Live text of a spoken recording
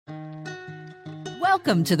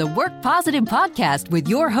Welcome to the Work Positive Podcast with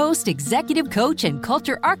your host, executive coach, and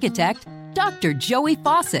culture architect, Dr. Joey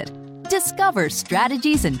Fawcett. Discover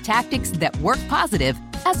strategies and tactics that work positive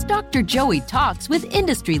as Dr. Joey talks with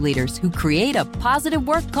industry leaders who create a positive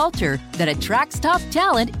work culture that attracts top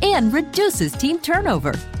talent and reduces team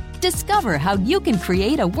turnover. Discover how you can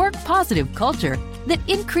create a work positive culture that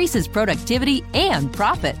increases productivity and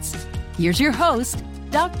profits. Here's your host,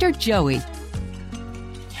 Dr. Joey.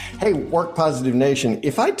 Hey, Work Positive Nation,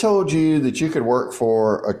 if I told you that you could work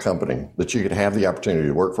for a company, that you could have the opportunity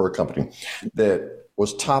to work for a company that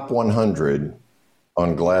was top 100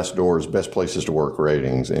 on Glassdoor's best places to work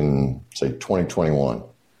ratings in, say, 2021,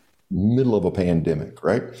 middle of a pandemic,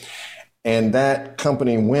 right? And that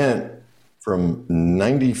company went from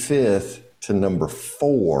 95th to number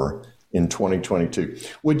 4 in 2022.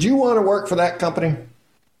 Would you want to work for that company?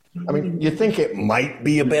 I mean, you think it might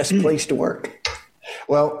be a best place to work?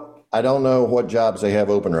 Well, I don't know what jobs they have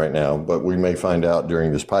open right now, but we may find out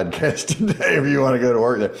during this podcast today if you want to go to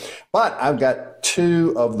work there. But I've got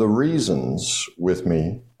 2 of the reasons with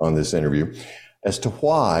me on this interview as to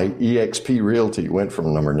why eXp Realty went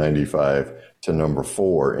from number 95 to number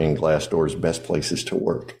 4 in Glassdoor's best places to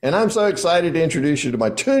work. And I'm so excited to introduce you to my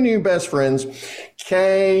 2 new best friends,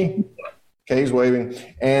 Kay's waving,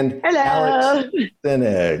 and hello, Alex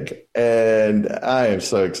Thinegg. And I am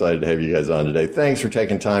so excited to have you guys on today. Thanks for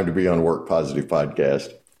taking time to be on Work Positive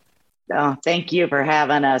Podcast. Oh, thank you for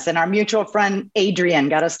having us. And our mutual friend, Adrian,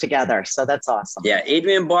 got us together. So that's awesome. Yeah,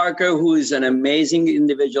 Adrian Barker, who is an amazing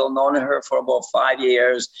individual, known her for about 5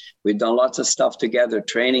 years. We've done lots of stuff together,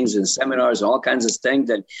 trainings and seminars, all kinds of things.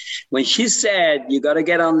 That when she said, you got to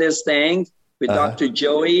get on this thing with Dr.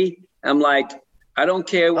 Joey, I'm like, I don't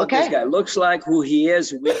care what this guy looks like, who he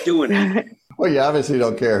is, we're doing it. Well, you obviously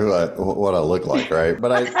don't care what I look like, right?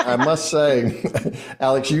 But I must say,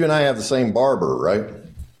 Alex, you and I have the same barber, right?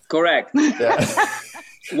 Correct. Yeah.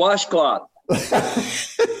 Washcloth.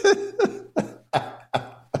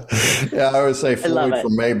 Yeah, I always say Floyd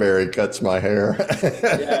from Mayberry cuts my hair.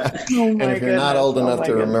 Yeah. And if you're not old enough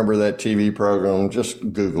to remember that TV program, just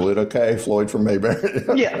Google it, okay? Floyd from Mayberry.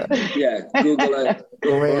 Yeah. Yeah, Google it.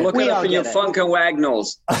 Or look it up in your Funk and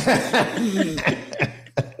Wagnalls.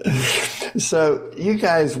 So you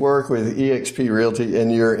guys work with eXp Realty,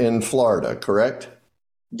 and you're in Florida, correct?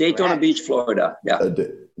 Daytona Beach, Florida. Yeah.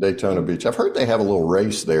 Daytona Beach. I've heard they have a little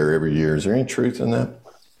race there every year. Is there any truth in that?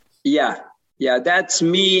 Yeah. Yeah, that's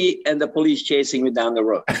me and the police chasing me down the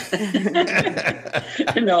road.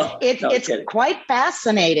 It's quite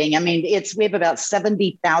fascinating. I mean, we have about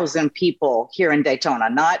 70,000 people here in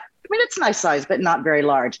Daytona. It's nice size, but not very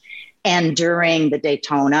large. And during the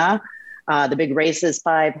Daytona, the big race is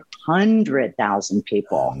 500,000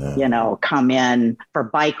 people, come in for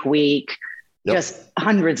Bike Week. Yep. Just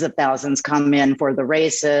hundreds of thousands come in for the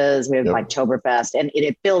races. We have Oktoberfest, and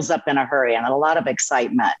it builds up in a hurry and a lot of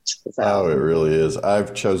excitement. So. Oh, it really is.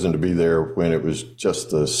 I've chosen to be there when it was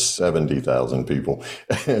just the 70,000 people,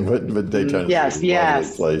 but Daytona is a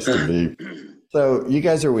lovely place to be. So you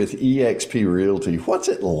guys are with eXp Realty. What's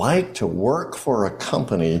it like to work for a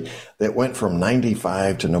company that went from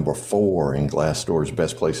 95 to number 4 in Glassdoor's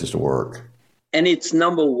best places to work? And it's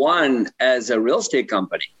number 1 as a real estate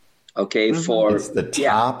company. Okay, it's the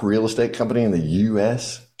top real estate company in the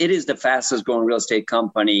U.S. It is the fastest growing real estate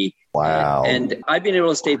company. Wow. And I've been in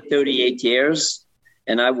real estate 38 years,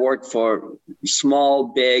 and I've worked for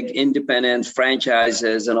small, big, independent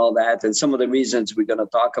franchises and all that. And some of the reasons we're going to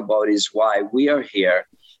talk about is why we are here,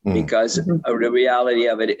 because of the reality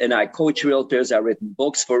of it. And I coach realtors. I've written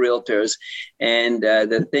books for realtors. And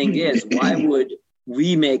the thing is, why would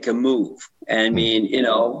we make a move? I mean,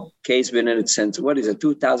 Kay's been in it since,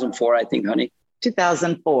 2004, I think, honey?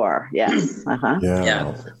 2004, yes.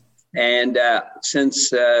 Yeah. And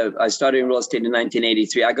since I started in real estate in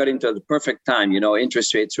 1983, I got into the perfect time.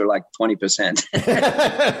 Interest rates were like 20%.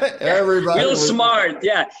 Everybody real smart.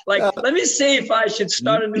 Yeah. Let me see if I should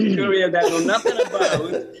start a new career that I know nothing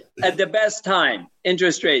about at the best time.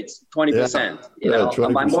 Interest rates, 20%.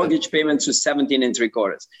 20%. My mortgage payments was 17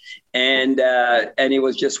 3/4. And it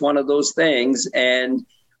was just one of those things. And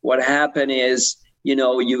what happened is, you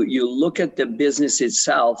look at the business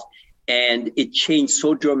itself, and it changed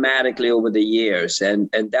so dramatically over the years. And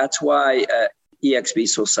that's why eXp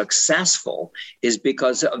is so successful, is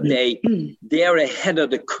because they're ahead of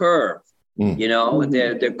the curve.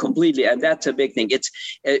 They're completely, and that's a big thing. It's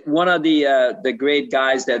one of the great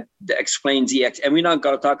guys that explains EX, and we're not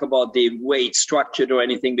going to talk about the way it's structured or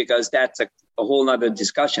anything, because that's a whole nother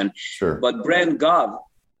discussion. Sure. But Brent Gove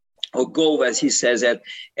or Gove, as he says it,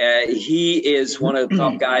 he is one of the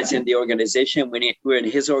top guys in the organization. We're in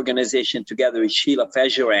his organization together with Sheila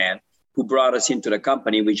Fejeran, who brought us into the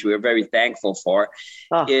company, which we're very thankful for,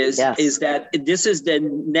 is that this is the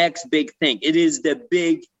next big thing. It is the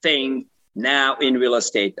big thing now in real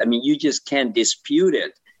estate. I mean, you just can't dispute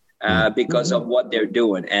it because of what they're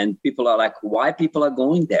doing. And people are like, why people are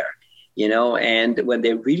going there? You know, and when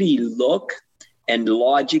they really look and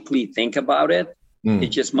logically think about it,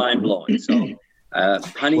 it's just mind blowing. So,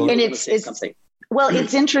 honey, you want to say something? Well,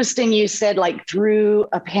 it's interesting. You said like through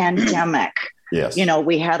a pandemic, yes, you know,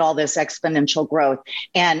 we had all this exponential growth,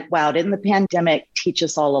 and wow, didn't the pandemic teach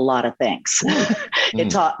us all a lot of things?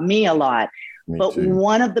 It taught me a lot. But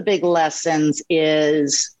one of the big lessons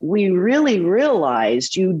is we really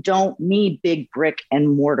realized you don't need big brick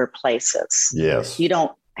and mortar places. Yes. You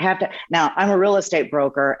don't have to. Now, I'm a real estate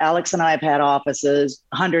broker. Alex and I have had offices,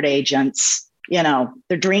 100 agents. You know,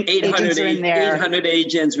 the drink agents are in there. 800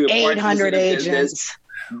 agents. 800 agents.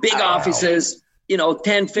 Big offices, you know,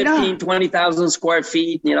 10, 15, 20,000 square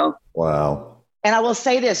feet, you know. Wow. And I will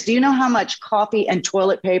say this. Do you know how much coffee and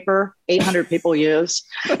toilet paper 800 people use?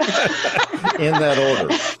 In that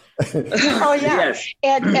order. Oh, yeah. Yes.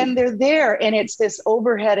 And they're there, and it's this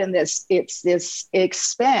overhead and it's this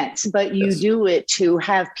expense, but you do it to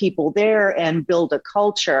have people there and build a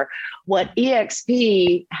culture. What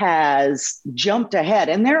EXP has jumped ahead,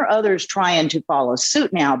 and there are others trying to follow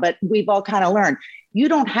suit now, but we've all kind of learned you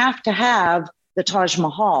don't have to have the Taj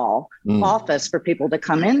Mahal office for people to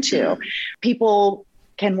come into. People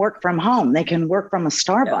can work from home. They can work from a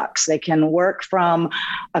Starbucks. They can work from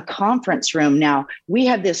a conference room. Now, we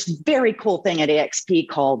have this very cool thing at EXP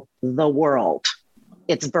called The World.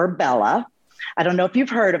 It's Virbela. I don't know if you've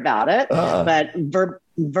heard about it, but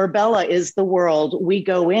Virbela is the world. We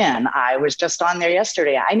go in. I was just on there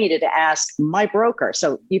yesterday. I needed to ask my broker.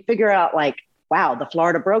 So you figure out like, wow, the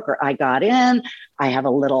Florida broker. I got in. I have a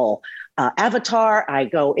little avatar. I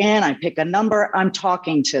go in. I pick a number. I'm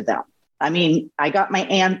talking to them. I mean, I got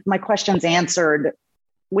my questions answered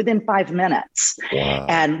within 5 minutes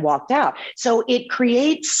and walked out. So it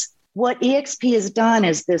creates what EXP has done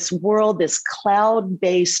is this world, this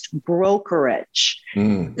cloud-based brokerage.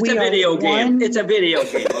 It's a video game. It's a video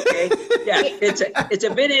game, okay? Yeah, it's a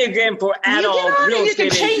video game for adult real estate You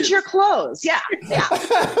can change agents. your clothes. Yeah.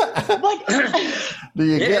 But, do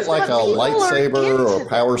you get like a lightsaber or a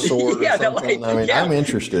power sword or something? I mean, I'm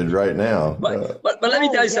interested right now. But let me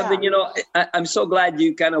tell you something. You know, I'm so glad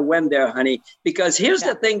you kind of went there, honey, because here's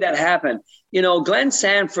the thing that happened. You know, Glenn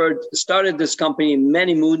Sanford started this company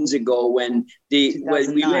many moons ago when we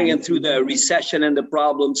went through the recession and the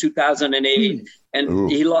problem, 2008,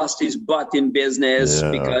 and he lost his butt in business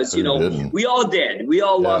because, you know, we all did. We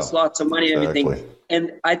all lost lots of money and everything.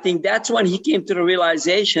 And I think that's when he came to the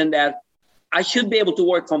realization that I should be able to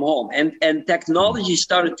work from home. And technology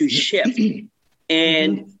started to shift.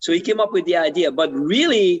 And so he came up with the idea. But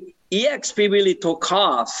really, EXP really took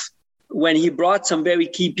off when he brought some very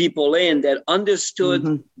key people in that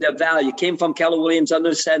understood the value, came from Keller Williams,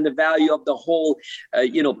 understand the value of the whole,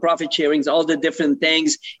 profit sharings, all the different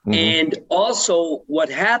things. And also what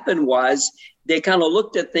happened was they kind of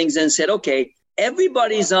looked at things and said, okay,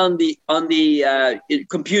 everybody's on the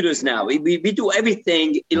computers now. We do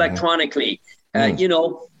everything electronically.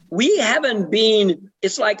 We haven't been,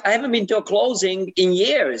 it's like I haven't been to a closing in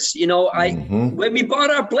years. You know, when we bought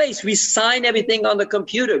our place, we signed everything on the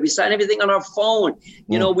computer. We signed everything on our phone.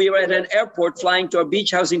 You know, we were at an airport flying to a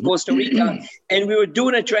beach house in Costa Rica, and we were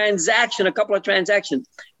doing a couple of transactions.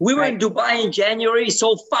 We were in Dubai in January,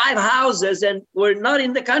 sold 5 houses, and we're not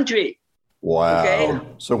in the country. Wow. Okay?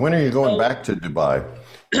 So when are you going back to Dubai?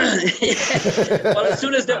 Well, as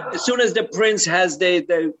soon as the prince has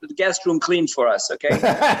the guest room cleaned for us, okay?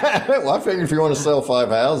 Well, I figure if you want to sell 5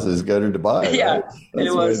 houses, go to Dubai. Yeah, right?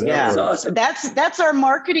 it was awesome. That's our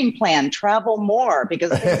marketing plan. Travel more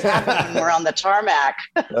because things happen when we're on the tarmac.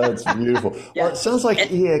 That's beautiful. Well, it sounds like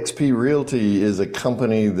EXP Realty is a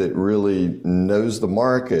company that really knows the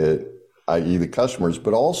market, i.e. the customers,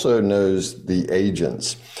 but also knows the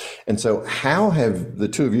agents. And so how have the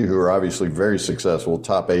two of you, who are obviously very successful,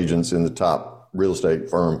 top agents in the top real estate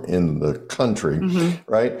firm in the country,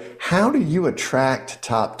 right? How do you attract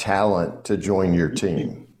top talent to join your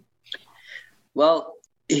team? Well,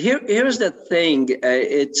 here's the thing.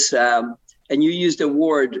 It's, and you used the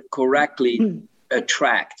word correctly,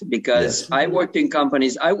 attract, because I worked in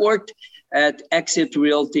companies. I worked at Exit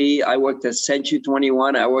Realty, I worked at Century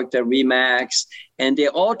 21, I worked at RE/MAX, and they're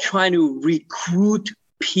all trying to recruit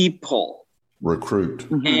people.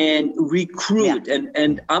 And recruit.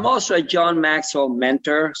 And I'm also a John Maxwell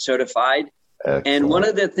mentor certified. Excellent. And one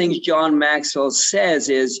of the things John Maxwell says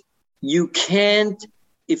is you can't,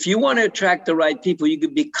 if you want to attract the right people, you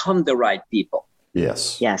can become the right people.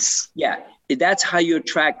 Yes. Yes. Yeah. That's how you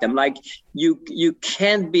attract them. Like you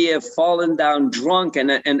can't be a fallen down drunk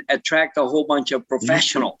and attract a whole bunch of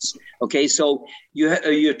professionals. Okay. So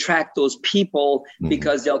you attract those people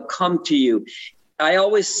because they'll come to you. I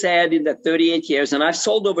always said in the 38 years, and I've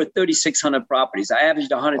sold over 3,600 properties. I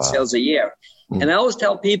averaged 100 sales a year. And I always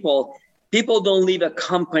tell people don't leave a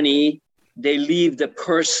company, they leave the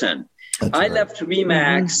person. I left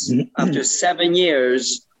RE/MAX after 7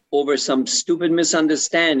 years over some stupid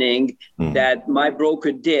misunderstanding that my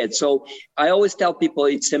broker did. So I always tell people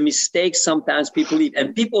it's a mistake. Sometimes people leave,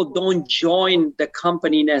 and people don't join the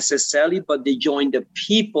company necessarily, but they join the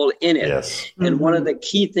people in it. Yes. And one of the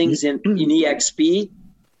key things in EXP,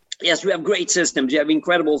 yes, we have great systems. You have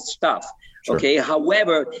incredible stuff. Sure. Okay.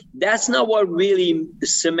 However, that's not what really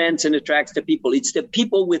cements and attracts the people. It's the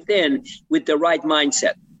people within with the right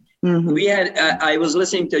mindset. We had, I was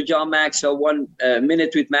listening to John Maxwell, 1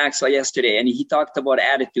 Minute with Maxwell yesterday, and he talked about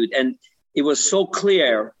attitude. And it was so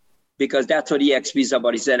clear because that's what EXP is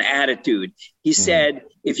about. It's an attitude. He said,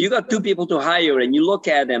 if you got 2 people to hire and you look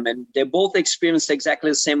at them and they both experienced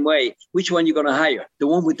exactly the same way, which one you going to hire? The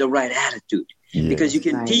one with the right attitude. Yes. Because you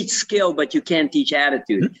can teach skill, but you can't teach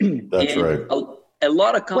attitude. That's right. A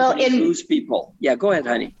lot of companies lose people. Yeah, go ahead,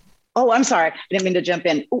 honey. Oh, I'm sorry. I didn't mean to jump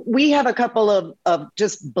in. We have a couple of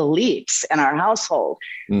just beliefs in our household.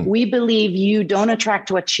 We believe you don't attract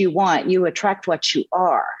what you want, you attract what you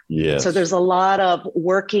are. Yes. So there's a lot of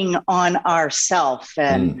working on ourself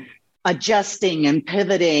and adjusting and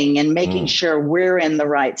pivoting and making sure we're in the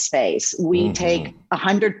right space. We take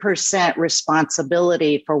 100%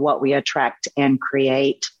 responsibility for what we attract and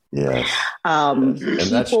create. Yes. And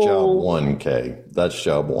that's job 1, Kay. That's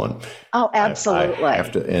job 1. Oh, absolutely. I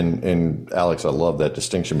have to, and Alex, I love that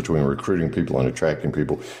distinction between recruiting people and attracting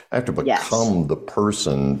people. I have to become the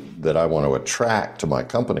person that I want to attract to my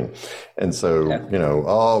company. And so,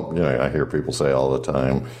 I hear people say all the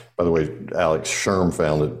time, by the way, Alex Sherm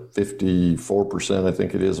found that 54%, I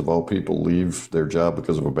think it is, of all people leave their job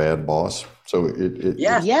because of a bad boss. So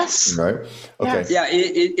yes. Right. Okay.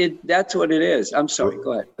 Yeah. That's what it is. I'm sorry.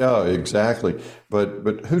 Go ahead. Oh, exactly.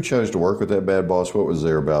 But who chose to work with that bad boss? What was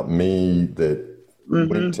there about me that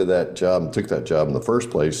went to that job and took that job in the first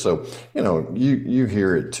place? So, you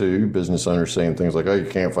hear it too. Business owners saying things like, "Oh, you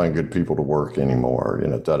can't find good people to work anymore."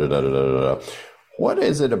 Da da da da da da. What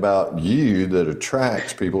is it about you that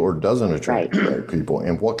attracts people or doesn't attract people?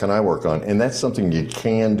 And what can I work on? And that's something you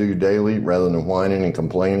can do daily rather than whining and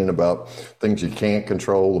complaining about things you can't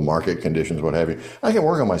control, the market conditions, what have you. I can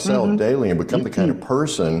work on myself daily and become the kind of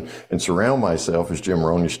person and surround myself, as Jim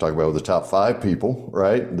Rohn used to talk about, with the top 5 people,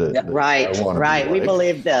 right? Right. We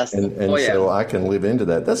believe this. And so I can live into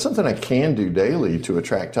that. That's something I can do daily to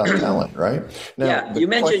attract top talent, right? Now, you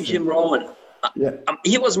mentioned Jim Rohn.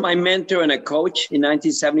 He was my mentor and a coach in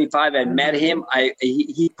 1975. I met him.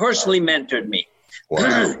 He personally mentored me.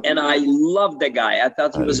 Wow. And I loved the guy. I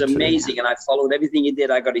thought he was amazing. And I followed everything he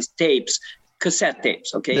did. I got his tapes, cassette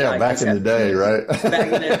tapes. Okay. Yeah. Back in the day, right?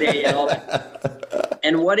 Back in the day and all that.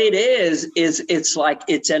 And what it is it's like,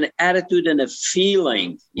 it's an attitude and a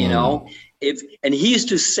feeling, and he used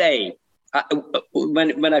to say,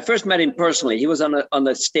 when I first met him personally, he was on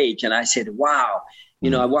the stage and I said, wow.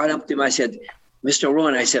 I went up to him. I said, Mr.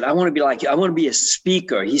 Rohn, I said, I want to be like you. I want to be a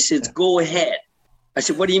speaker. He says, go ahead. I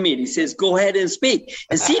said, what do you mean? He says, go ahead and speak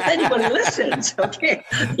and see if anybody listens. Okay.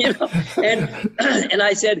 And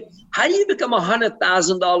I said, how do you become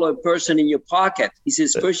 $100,000 person in your pocket? He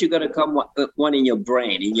says, first you got to come one in your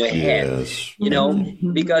brain, in your head,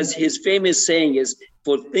 because his famous saying is,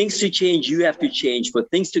 for things to change, you have to change. For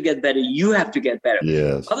things to get better, you have to get better.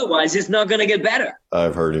 Yes. Otherwise, it's not going to get better.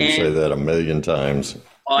 I've heard him say that 1,000,000 times.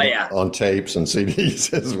 Oh, yeah. On tapes and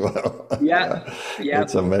CDs as well. Yeah.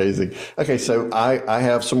 It's amazing. Okay, so I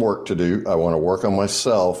have some work to do. I want to work on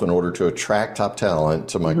myself in order to attract top talent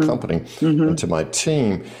to my company and to my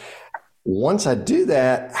team. Once I do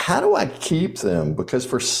that, how do I keep them? Because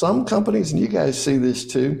for some companies, and you guys see this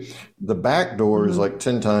too, the back door is like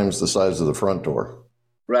 10 times the size of the front door.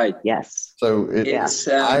 Right. Yes. So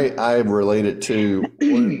I relate it to,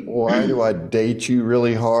 why do I date you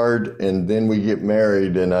really hard and then we get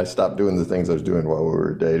married and I stop doing the things I was doing while we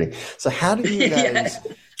were dating? So how do you guys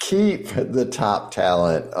keep the top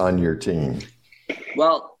talent on your team?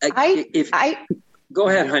 Well, go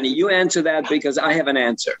ahead, honey. You answer that because I have an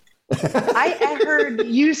answer. I heard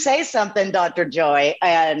you say something, Dr. Joy,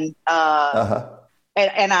 and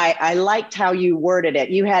I liked how you worded it.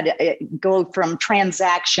 You had to go from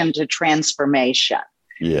transaction to transformation.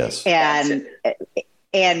 Yes. And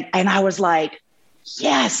I was like,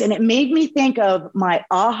 yes. And it made me think of my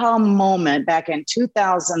aha moment back in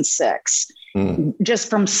 2006, just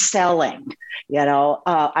from selling.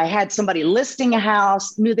 I had somebody listing a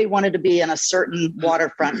house, knew they wanted to be in a certain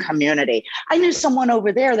waterfront community. I knew someone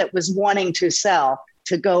over there that was wanting to sell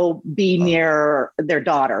to go be near their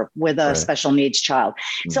daughter with a special needs child.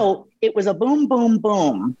 So it was a boom, boom,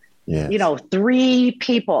 boom. Yes. 3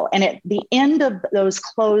 people. And at the end of those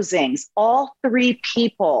closings, all 3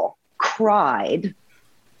 people cried.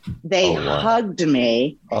 They hugged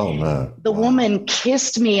me. Oh, no. The woman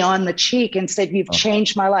kissed me on the cheek and said, "You've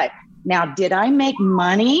changed my life." Now, did I make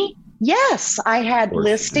money? Yes, I had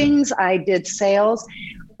listings. I did sales.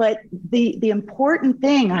 But the important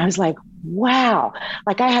thing, I was like, wow,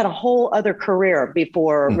 like I had a whole other career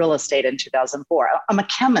before real estate in 2004. I'm a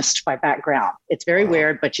chemist by background. It's very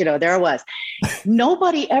weird, but there I was.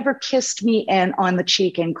 Nobody ever kissed me on the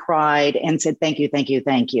cheek and cried and said, thank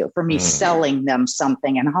you for me selling them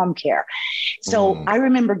something in home care. So I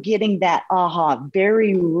remember getting that aha,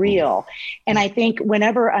 very real. And I think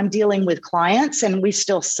whenever I'm dealing with clients, and we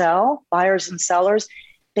still sell, buyers and sellers,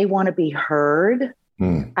 they want to be heard.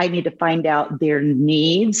 I need to find out their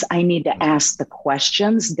needs. I need to ask the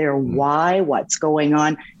questions, their why, what's going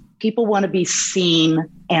on. People want to be seen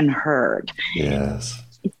and heard. Yes.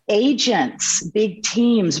 Agents, big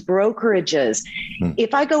teams, brokerages.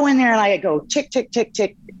 If I go in there and I go tick, tick, tick,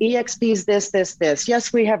 tick, EXP's this.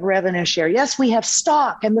 Yes, we have revenue share. Yes, we have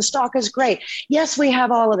stock and the stock is great. Yes, we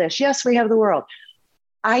have all of this. Yes, we have the world.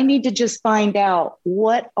 I need to just find out,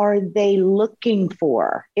 what are they looking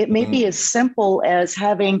for? It may be as simple as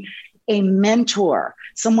having a mentor,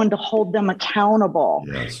 someone to hold them accountable,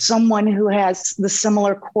 someone who has the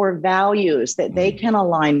similar core values that they can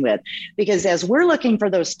align with. Because as we're looking for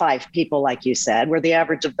those 5 people, like you said, we're the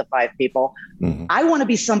average of the 5 people. I want to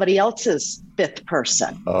be somebody else's 5th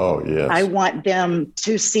person. Oh, yes. I want them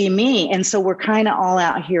to see me. And so we're kind of all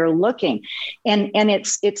out here looking, and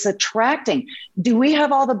it's attracting. Do we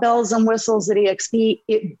have all the bells and whistles at EXP?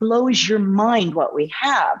 It blows your mind what we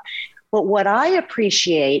have. But what I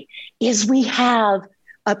appreciate is we have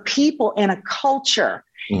a people and a culture.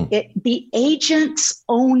 The agents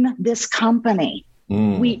own this company.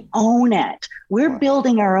 We own it. We're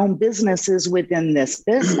building our own businesses within this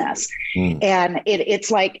business. And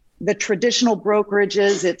it's like the traditional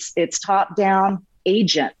brokerages, it's top down.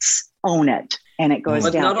 Agents own it, and it goes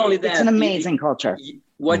down. Not only that, it's an amazing culture.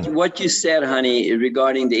 What you said, honey,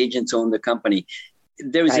 regarding the agents own the company,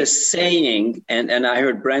 there is a saying, and I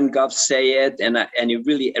heard Brent Goff say it, and it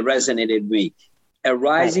really resonated with me. A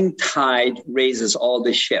rising tide raises all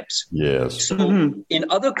the ships. Yes. So in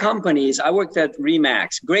other companies, I worked at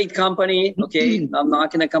Remax, great company. Okay, I'm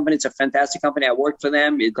knocking the company. It's a fantastic company. I worked for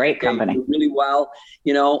them. Great company. They do really well,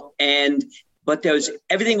 but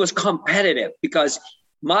everything was competitive because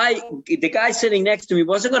the guy sitting next to me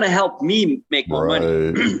wasn't going to help me make more money.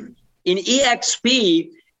 In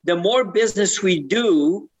EXP, the more business we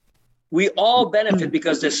do, we all benefit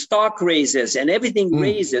because the stock raises and everything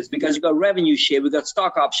raises because you got revenue share, we got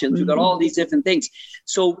stock options, we got all these different things.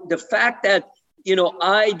 So the fact that,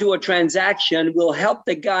 I do a transaction will help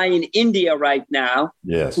the guy in India right now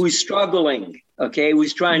who's struggling,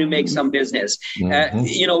 who's trying to make some business.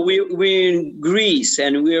 We're in Greece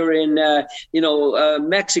and we're in,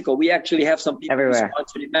 Mexico. We actually have some people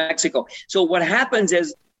sponsored in Mexico. So what happens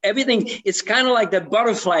is everything, it's kind of like the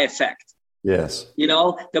butterfly effect. Yes.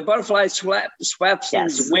 The butterfly swaps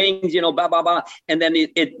its wings, blah, blah, blah. And then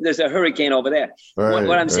there's a hurricane over there.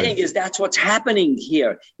 What I'm saying is that's what's happening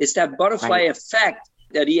here. It's that butterfly effect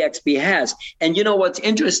that EXP has. And what's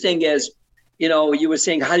interesting is, you were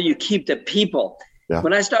saying, how do you keep the people? Yeah.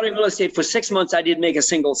 When I started real estate for 6 months, I didn't make a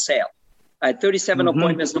single sale. I had 37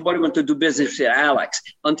 appointments. Nobody wanted to do business with Alex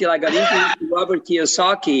until I got into Robert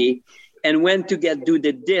Kiyosaki and went to do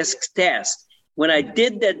the DISC test. When I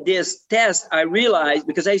did that DISC test, I realized,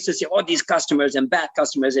 because I used to say, these customers and bad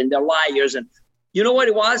customers and they're liars. And you know what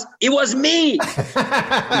it was? It was me.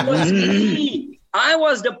 It was me. I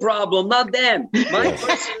was the problem, not them. My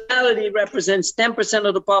personality represents 10%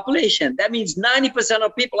 of the population. That means 90%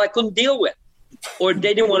 of people I couldn't deal with, or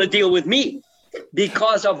they didn't want to deal with me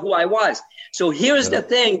because of who I was. So here's the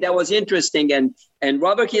thing that was interesting. And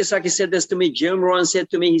Robert Kiyosaki said this to me. Jim Rohn said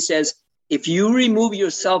to me, he says, if you remove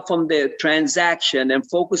yourself from the transaction and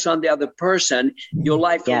focus on the other person, your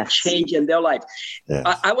life will change in their life.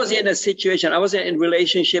 Yes. I was in a situation, I was in a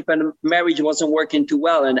relationship and marriage wasn't working too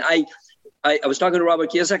well. And I was talking to Robert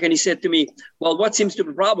Kiyosaki and he said to me, well, what seems to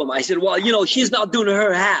be the problem? I said, well, she's not doing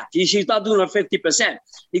her half. She's not doing her 50%.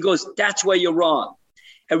 He goes, that's where you're wrong.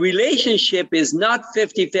 a relationship is not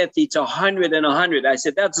 50-50, it's 100 and 100. I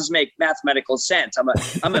said, that doesn't make mathematical sense.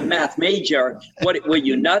 I'm a math major. What, were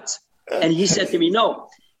you nuts? And he said to me, no,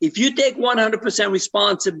 if you take 100%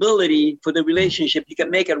 responsibility for the relationship, you can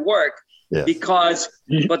make it work. Yes.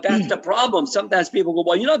 But that's the problem. Sometimes people go,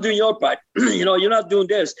 well, you're not doing your part. You're not doing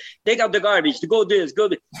this. Take out the garbage, go this, go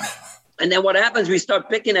this. And then what happens, we start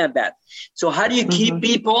picking at that. So how do you keep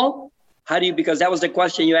people? Because that was the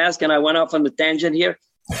question you asked, and I went off on the tangent here.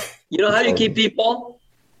 You know how do you keep people?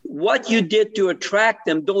 What you did to attract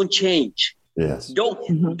them, don't change. Yes.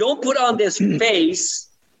 Don't put on this face.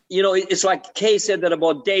 It's like Kay said that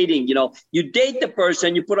about dating. You date the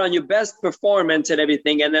person, you put on your best performance and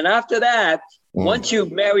everything. And then after that, once you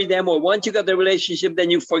marry them or once you got the relationship, then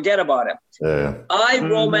you forget about it. Yeah. I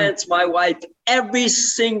romance my wife every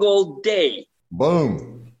single day.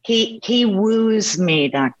 Boom. He woos me,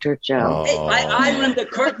 Dr. Joe. Hey, I ironed the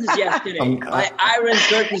curtains yesterday.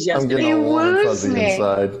 He woos me.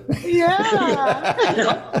 Inside.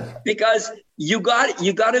 Yeah. Because you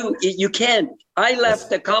can't. I left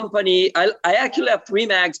the company. I actually left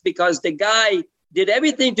Remax because the guy did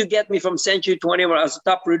everything to get me from Century 20 where I was a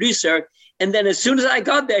top producer. And then as soon as I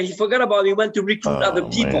got there, he forgot about it. He went to recruit other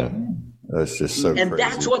people. Man. That's just so And crazy.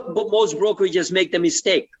 that's what most brokerages make the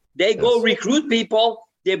mistake. They go recruit people.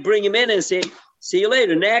 They bring him in and say, see you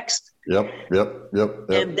later, next. Yep.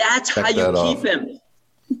 And that's how you keep him.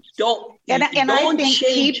 Don't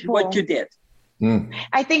change what you did.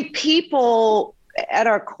 I think people at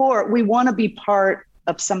our core, we want to be part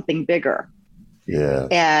of something bigger. Yeah.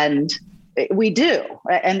 And we do.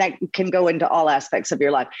 And that can go into all aspects of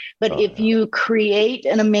your life. But if you create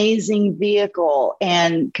an amazing vehicle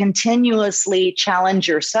and continuously challenge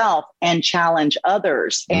yourself and challenge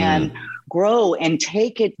others and grow and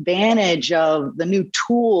take advantage of the new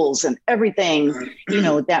tools and everything,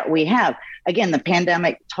 that we have. Again, the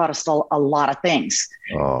pandemic taught us a lot of things.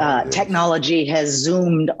 Technology has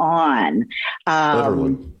zoomed on.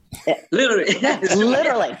 Literally.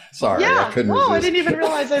 Sorry, yeah. I couldn't resist. I didn't even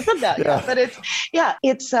realize I said that. But it's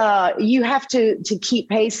you have to keep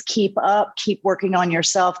pace, keep up, keep working on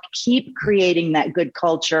yourself, keep creating that good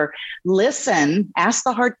culture. Listen, ask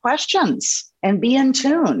the hard questions, and be in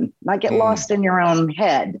tune. Not get lost in your own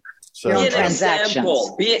head. Be an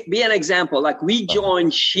example. Be an example. Like we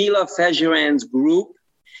joined Sheila Fejeran's group.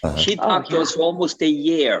 She talked to us for almost a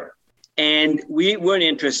year, and we weren't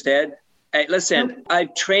interested. Hey, listen,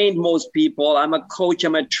 I've trained most people. I'm a coach.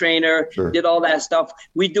 I'm a trainer. Sure. Did all that stuff.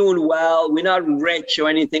 We're doing well. We're not rich or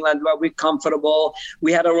anything like that. We're comfortable.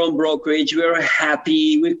 We had our own brokerage. We were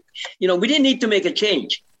happy. We didn't need to make a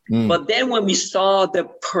change. But then when we saw the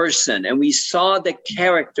person and we saw the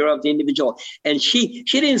character of the individual, and she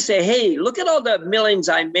didn't say, hey, look at all the millions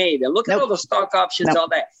I made and look at all the stock options, all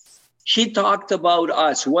that. She talked about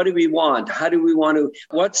us. What do we want? How do we want to,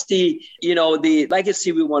 what's the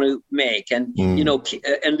legacy we want to make and,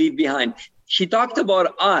 and leave behind. She talked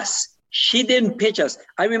about us. She didn't pitch us.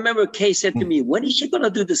 I remember Kay said to me, when is she going to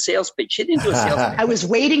do the sales pitch? She didn't do a sales pitch. I was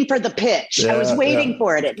waiting for the pitch. I was waiting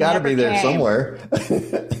for it. It got to be there somewhere.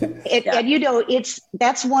 And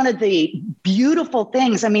that's one of the beautiful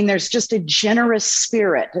things. I mean, there's just a generous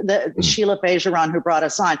spirit. Sheila Fejeran, who brought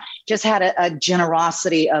us on, just had a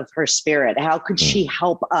generosity of her spirit. How could she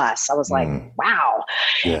help us? I was like, wow.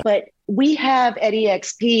 Yeah. But we have at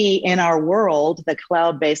EXP in our world, the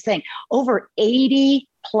cloud-based thing, over 80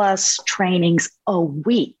 plus trainings a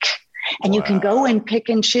week. And you can go and pick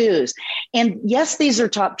and choose. And yes, these are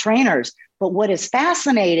top trainers, but what is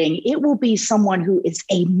fascinating, it will be someone who is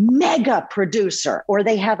a mega producer or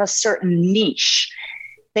they have a certain niche.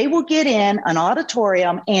 They will get in an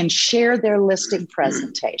auditorium and share their listing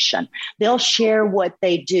presentation. They'll share what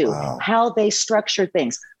they do, how they structure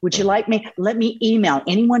things. Would you like me? Let me email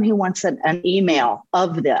anyone who wants an email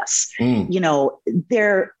of this.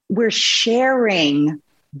 We're sharing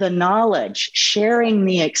the knowledge, sharing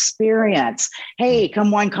the experience. Hey,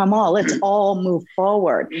 come one, come all. Let's all move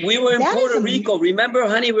forward. We were in Puerto Rico. Remember,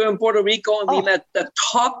 honey, we were in Puerto Rico and we met the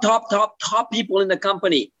top people in the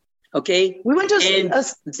company. Okay. We went to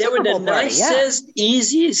they were the nicest,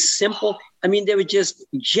 easiest, simple. I mean, they were just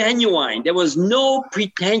genuine. There was no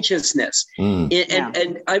pretentiousness.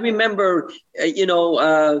 And I remember,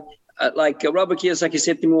 like Robert Kiyosaki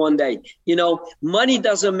said to me one day, money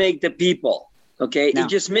doesn't make the people. Okay. No. It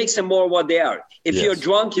just makes them more what they are. If you're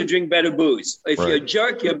drunk, you drink better booze. If you're a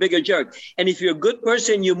jerk, you're a bigger jerk. And if you're a good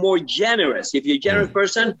person, you're more generous. If you're a generous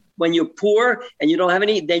person, when you're poor and you don't have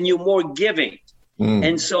any, then you're more giving.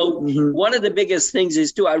 And so one of the biggest things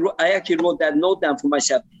is too, I actually wrote that note down for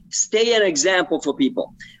myself. stay an example for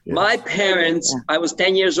people. Yes. My parents, I was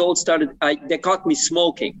 10 years old, they caught me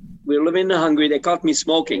smoking. We were living in Hungary. They caught me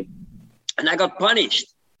smoking and I got punished.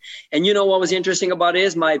 And you know what was interesting about it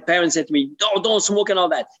is my parents said to me, "Oh, don't smoke and all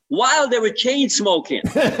that," while they were chain smoking.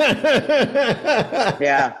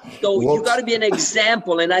 Yeah. So you got to be an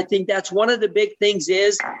example. And I think that's one of the big things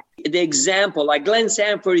is the example. Like Glenn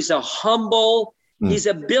Sanford is he's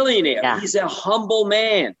a billionaire. Yeah. He's a humble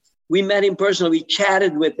man. We met him personally. We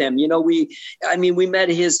chatted with him. You know, we met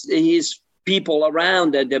his people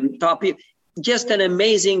around the top people. Just an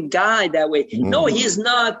amazing guy that way. No, he's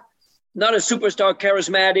not a superstar,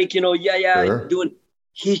 charismatic, sure.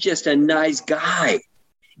 He's just a nice guy.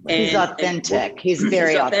 He's authentic. He's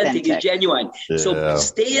very authentic. He's genuine. Yeah. So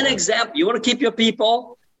stay an example. You want to keep your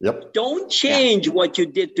people. Yep. Don't change what you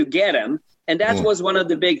did to get them. And that was one of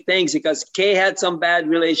the big things because Kay had some bad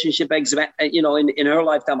relationship, in her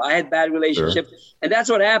lifetime. I had bad relationship. Sure. And that's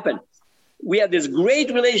what happened. We had this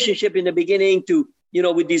great relationship in the beginning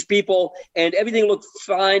with these people, and everything looked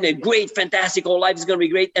fine and great, fantastic. Whole life is going to be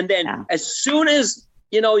great. And then as soon as,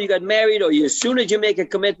 you got married or as soon as you make a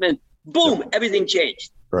commitment, boom, everything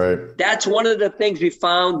changed. Right. That's one of the things we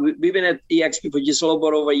found. We've been at EXP for just a little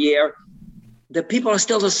bit over a year. The people are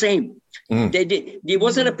still the same. There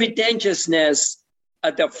wasn't a pretentiousness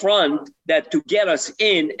at the front that to get us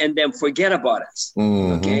in and then forget about us.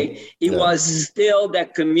 Okay. It was still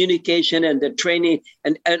that communication and the training.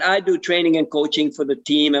 And I do training and coaching for the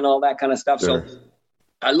team and all that kind of stuff. Sure. So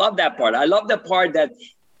I love that part. I love the part that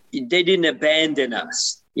they didn't abandon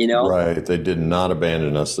us, Right. They did not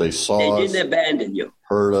abandon us. They saw us. They didn't abandon you.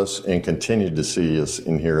 Heard us and continued to see us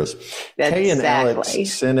and hear us. Kay and Alex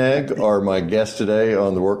Seneg are my guests today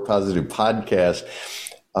on the Work Positive podcast.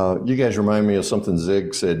 You guys remind me of something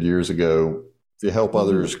Zig said years ago. If you help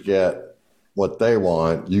others get what they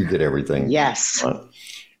want, you get everything. Yes.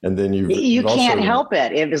 And then you can't help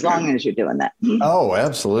it as long as you're doing that. Oh,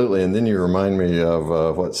 absolutely. And then you remind me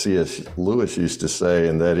of what C.S. Lewis used to say,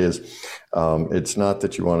 and that is, it's not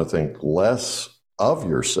that you want to think less of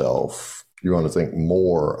yourself. You want to think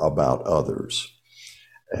more about others.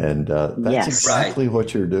 And that's exactly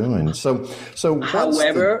what you're doing. So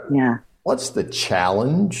what's the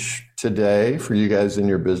challenge today for you guys in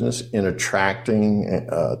your business in attracting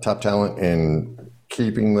top talent and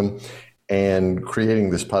keeping them and creating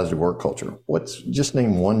this positive work culture? Just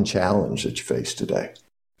name one challenge that you face today.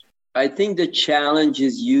 I think the challenge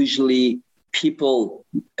is usually people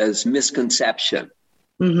as misconception.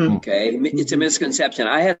 Okay. It's a misconception.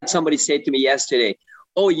 I had somebody say to me yesterday,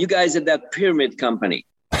 "Oh, you guys are that pyramid company."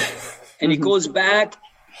 And it goes back.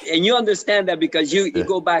 And you understand that because you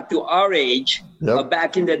go back to our age,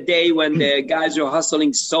 back in the day when the guys were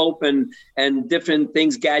hustling soap and different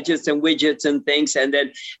things, gadgets and widgets and things. And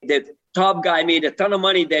then the top guy made a ton of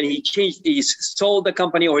money. Then he sold the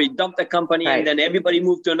company or he dumped the company. Right. And then everybody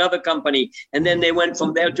moved to another company. And then they went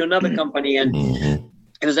from there to another company. And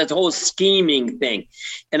it was that whole scheming thing.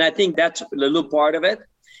 And I think that's a little part of it.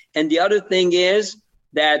 And the other thing is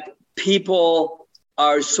that people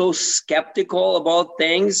are so skeptical about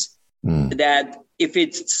things that if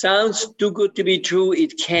it sounds too good to be true,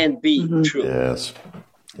 it can't be true. Yes.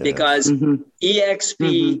 Because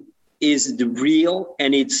EXP is the real,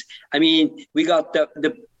 and we got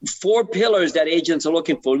the 4 pillars that agents are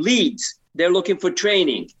looking for. Leads, they're looking for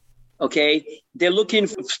training. Okay. They're looking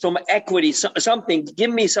for some equity, something. Give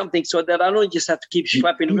me something so that I don't just have to keep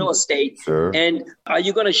schlepping real estate. Sure. And are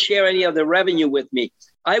you going to share any of the revenue with me?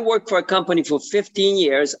 I worked for a company for 15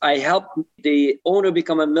 years. I helped the owner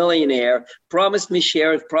become a millionaire, promised me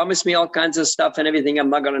shares, promised me all kinds of stuff and everything. I'm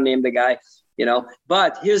not going to name the guy,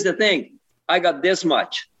 But here's the thing. I got this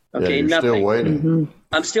much. Okay, you're nothing. Still waiting.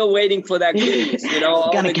 I'm still waiting for that goodies,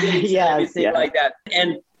 all the goodies and everything like that.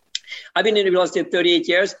 And I've been in real estate 38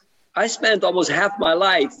 years. I spent almost half my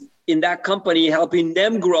life in that company helping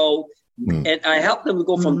them grow. And I helped them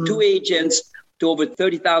go from 2 agents to over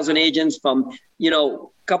 30,000 agents, from, a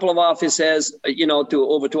couple of offices, to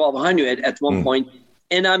over 1,200 at one point.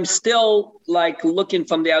 And I'm still looking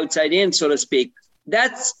from the outside in, so to speak.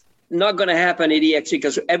 That's not going to happen at EXP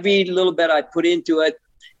because every little bit I put into it,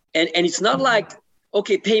 and it's not like,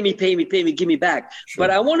 okay, pay me, give me back. Sure.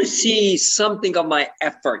 But I want to see something of my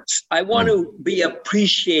efforts. I want to be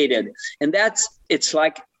appreciated. And it's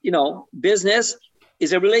like, business.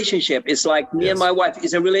 is a relationship. It's like me and my wife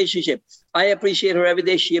is a relationship. I appreciate her every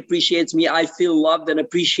day. She appreciates me. I feel loved and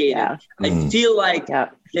appreciated. Yeah. I feel like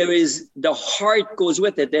there is, the heart goes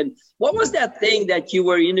with it. And what was that thing that you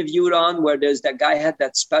were interviewed on where there's that guy had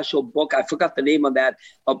that special book? I forgot the name of that,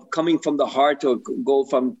 of coming from the heart to go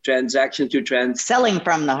from transaction to selling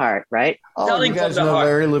from the heart, right? Oh, selling you guys know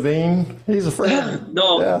Larry Levine? He's a friend.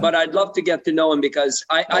 No, but I'd love to get to know him because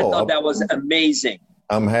I thought that was amazing.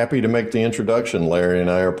 I'm happy to make the introduction. Larry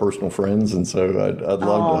and I are personal friends, and so I'd love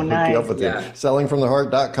to hook you up with you.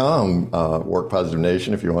 Sellingfromtheheart.com, Work Positive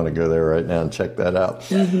Nation, if you want to go there right now and check that out.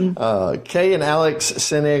 Kay and Alex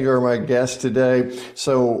Senig are my guests today.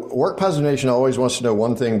 So Work Positive Nation always wants to know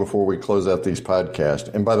one thing before we close out these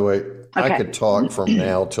podcasts. And by the way, I could talk from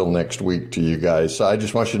now till next week to you guys. So I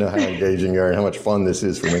just want you to know how engaging you are and how much fun this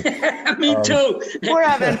is for me. Me too. We're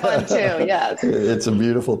having fun too. Yes. It's a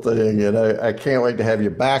beautiful thing. And I can't wait to have you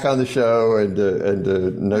back on the show and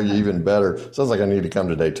to know you even better. Sounds like I need to come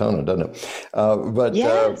to Daytona, doesn't it?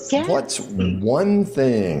 What's one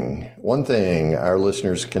thing our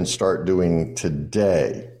listeners can start doing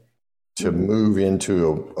today to move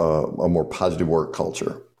into a more positive work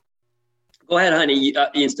culture? Go ahead, honey,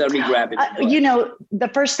 instead of me grabbing it. The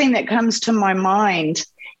first thing that comes to my mind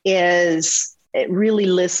is really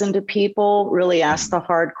listen to people, really ask the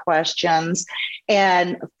hard questions,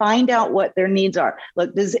 and find out what their needs are.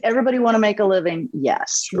 Look, does everybody want to make a living?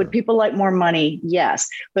 Yes. Sure. Would people like more money? Yes.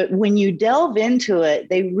 But when you delve into it,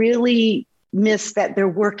 they really miss that they're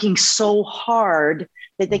working so hard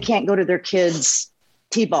that they can't go to their kids'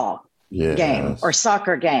 T-ball game or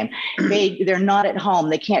soccer game. They're not at home.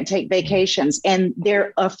 They can't take vacations and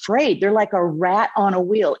they're afraid. They're like a rat on a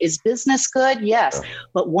wheel. Is business good? Yes.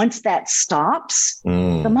 But once that stops,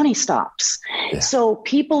 the money stops. Yeah. So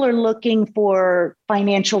people are looking for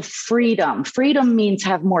financial freedom. Freedom means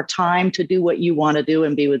have more time to do what you want to do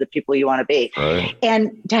and be with the people you want to be. Right.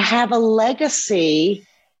 And to have a legacy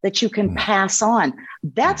that you can pass on.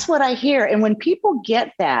 That's what I hear. And when people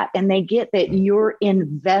get that and they get that you're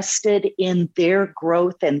invested in their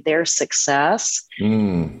growth and their success,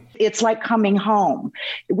 it's like coming home.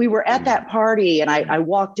 We were at that party and I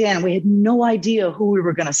walked in and we had no idea who we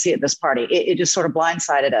were going to see at this party. It just sort of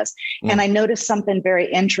blindsided us. And I noticed something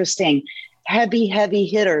very interesting. Heavy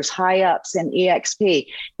hitters, high ups in EXP,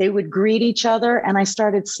 they would greet each other. And I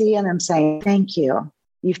started seeing them saying, "Thank you.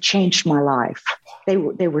 You've changed my life." They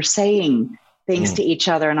were saying things to each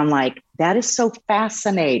other. And I'm like, that is so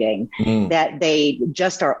fascinating that they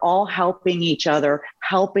just are all helping each other,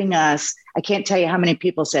 helping us. I can't tell you how many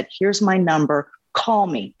people said, "Here's my number. Call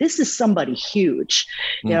me." This is somebody huge.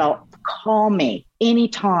 Call me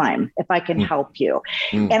anytime if I can help you.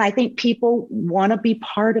 And I think people want to be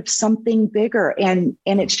part of something bigger. And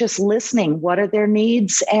it's just listening. What are their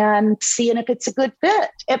needs and seeing if it's a good fit.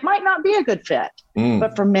 It might not be a good fit,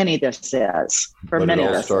 but for many this is. For many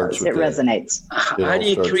this is. It resonates. How do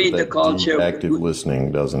you create the culture? Active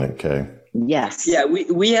listening, doesn't it, Kay? Yes. Yeah,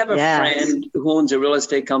 we have a friend who owns a real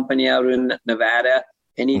estate company out in Nevada.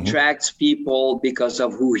 And he tracks people because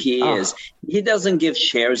of who he is. He doesn't give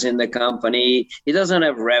shares in the company. He doesn't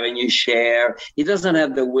have revenue share. He doesn't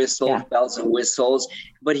have the bells and whistles.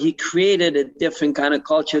 But he created a different kind of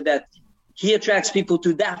culture that he attracts people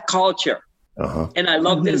to that culture. And I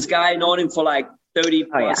love this guy. I known him for like 30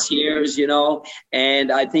 plus years,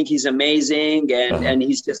 and I think he's amazing. And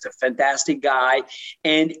he's just a fantastic guy.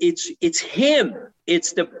 And it's him.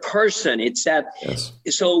 It's the person. It's that. Yes.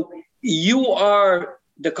 So you are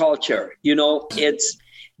the culture, it's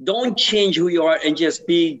don't change who you are and just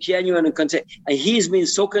be genuine and consistent. And he's been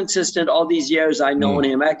so consistent all these years. I known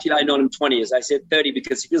him. Actually, I known him 20 years. I said 30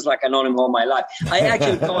 because he feels like I known him all my life. I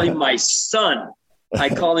actually call him my son. I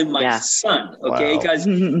call him my son. Okay. Because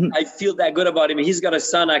I feel that good about him. He's got a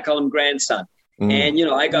son. I call him grandson. And,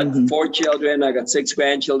 I got 4 children. I got 6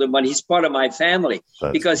 grandchildren, but he's part of my family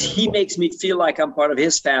because he makes me feel like I'm part of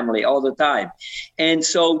his family all the time. And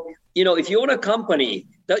so, if you own a company,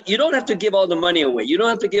 you don't have to give all the money away. You don't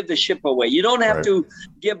have to give the ship away. You don't have to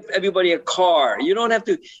give everybody a car. You don't have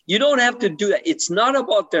to do that. It's not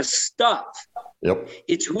about the stuff. Yep.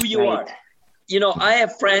 It's who you are. I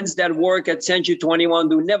have friends that work at Century 21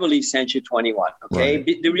 who never leave Century 21. Okay.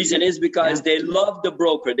 Right. The reason is because they love the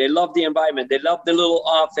broker. They love the environment. They love the little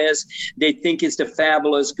office. They think it's the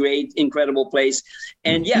fabulous, great, incredible place.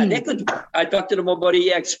 And I talked to them about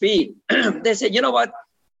EXP. They said, you know what?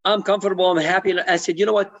 I'm comfortable. I'm happy. And I said, you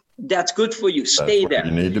know what? That's good for you. Stay there.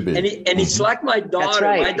 You need to be. And it's like my daughter.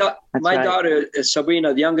 Right. My daughter,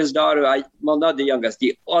 Sabrina, the youngest daughter. Not the youngest,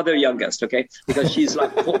 the other youngest. Okay, because she's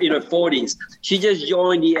like in her 40s. She just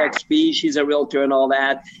joined EXP. She's a realtor and all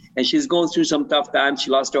that, and she's going through some tough times.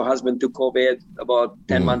 She lost her husband to COVID about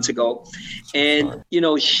 10 months ago, and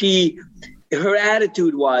her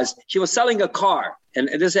attitude was she was selling a car, and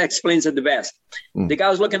this explains it the best. The guy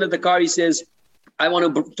was looking at the car. He says, I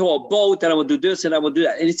want to tow a boat, and I will do this, and I will do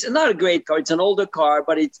that. And it's not a great car. It's an older car,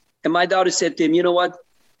 but and my daughter said to him, you know what?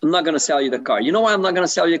 I'm not going to sell you the car. You know why I'm not going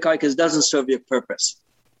to sell you the car? Because it doesn't serve your purpose.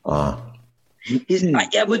 I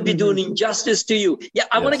would be doing injustice to you. Yeah,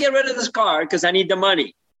 I want to get rid of this car because I need the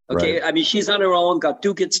money. Okay. Right. I mean, she's on her own, got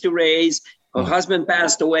 2 kids to raise. Her husband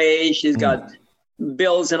passed away. She's got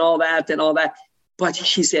bills and all that. But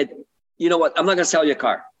she said, you know what? I'm not going to sell your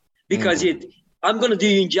car because I'm going to do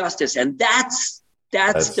you injustice. And that's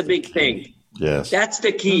the big thing. Yes. That's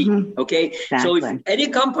the key. Okay. Exactly. So if any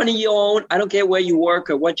company you own, I don't care where you work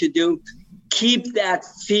or what you do, keep that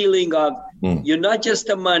feeling of you're not just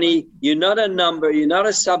the money, you're not a number, you're not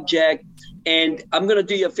a subject, and I'm going to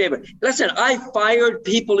do you a favor. Listen, I fired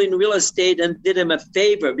people in real estate and did them a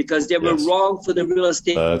favor because they were wrong for the real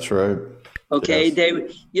estate. That's right. Okay.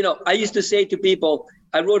 Yes. I used to say to people,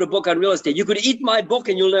 I wrote a book on real estate. You could eat my book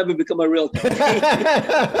and you'll never become a realtor.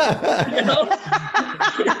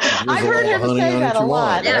 I've heard him say that a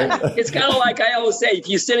lot. Yeah, it's kind of like I always say, if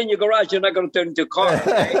you sit in your garage, you're not going to turn into a car.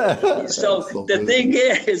 Right? So the thing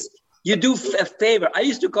is, you do a favor. I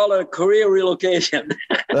used to call it a career relocation.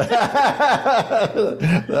 That'll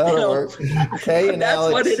work. Kay and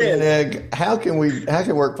Alex, how can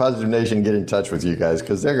Work Positive Nation get in touch with you guys?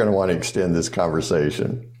 Because they're going to want to extend this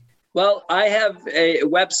conversation. Well, I have a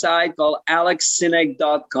website called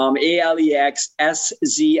alexsineg.com,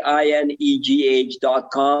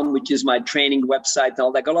 ALEXSZINEGH.com, which is my training website.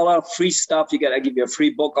 I got a lot of free stuff. I give you a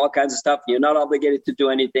free book, all kinds of stuff. You're not obligated to do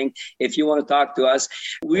anything if you want to talk to us.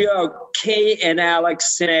 We are Kay and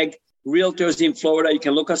Alex Sineg, Realtors in Florida. You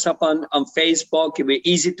can look us up on Facebook. It'll be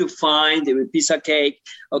easy to find. It'll be a piece of cake.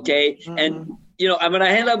 Okay. And, I'm going to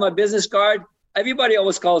hand out my business card. Everybody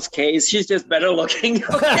always calls Kay. She's just better looking.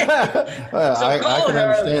 Okay? I can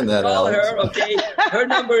understand that. Call her. Okay. Her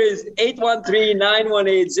number is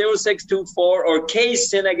 813-918-0624 or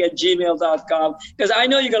ksineg@gmail.com. Because I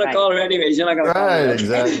know you're going to call her anyways. You're not going to call her.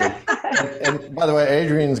 Exactly. And by the way,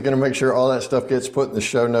 Adrian's going to make sure all that stuff gets put in the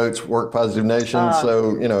show notes, Work Positive Nation.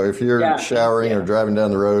 So, if you're showering or driving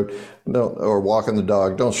down the road, or walking the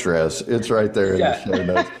dog, don't stress. It's right there in the show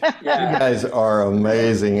notes. You guys are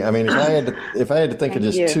amazing. I mean, if I had to think of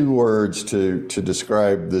just 2 words to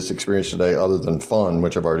describe this experience today, other than fun,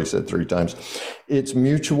 which I've already said 3 times, it's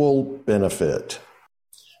mutual benefit.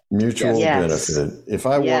 Mutual benefit. If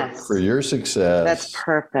I work for your success, that's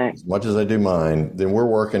perfect. As much as I do mine, then we're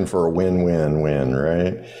working for a win-win-win,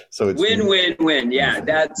 right? So it's win-win-win.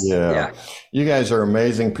 Yeah, You guys are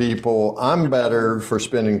amazing people. I'm better for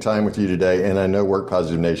spending time with you today, and I know Work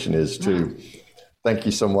Positive Nation is too. Thank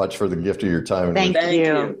you so much for the gift of your time. Thank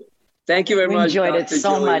you. Thank you very much. Enjoyed it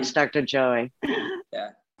so much, Dr. Joey. Yeah.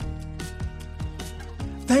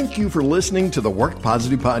 Thank you for listening to the Work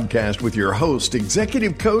Positive Podcast with your host,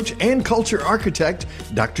 executive coach, and culture architect,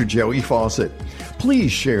 Dr. Joey Fawcett.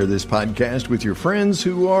 Please share this podcast with your friends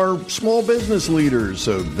who are small business leaders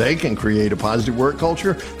so they can create a positive work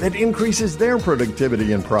culture that increases their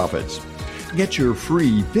productivity and profits. Get your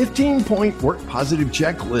free 15-point Work Positive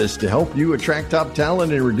checklist to help you attract top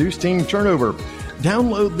talent and reduce team turnover.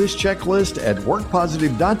 Download this checklist at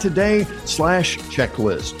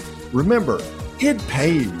workpositive.today/checklist. Remember, it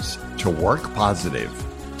pays to work positive.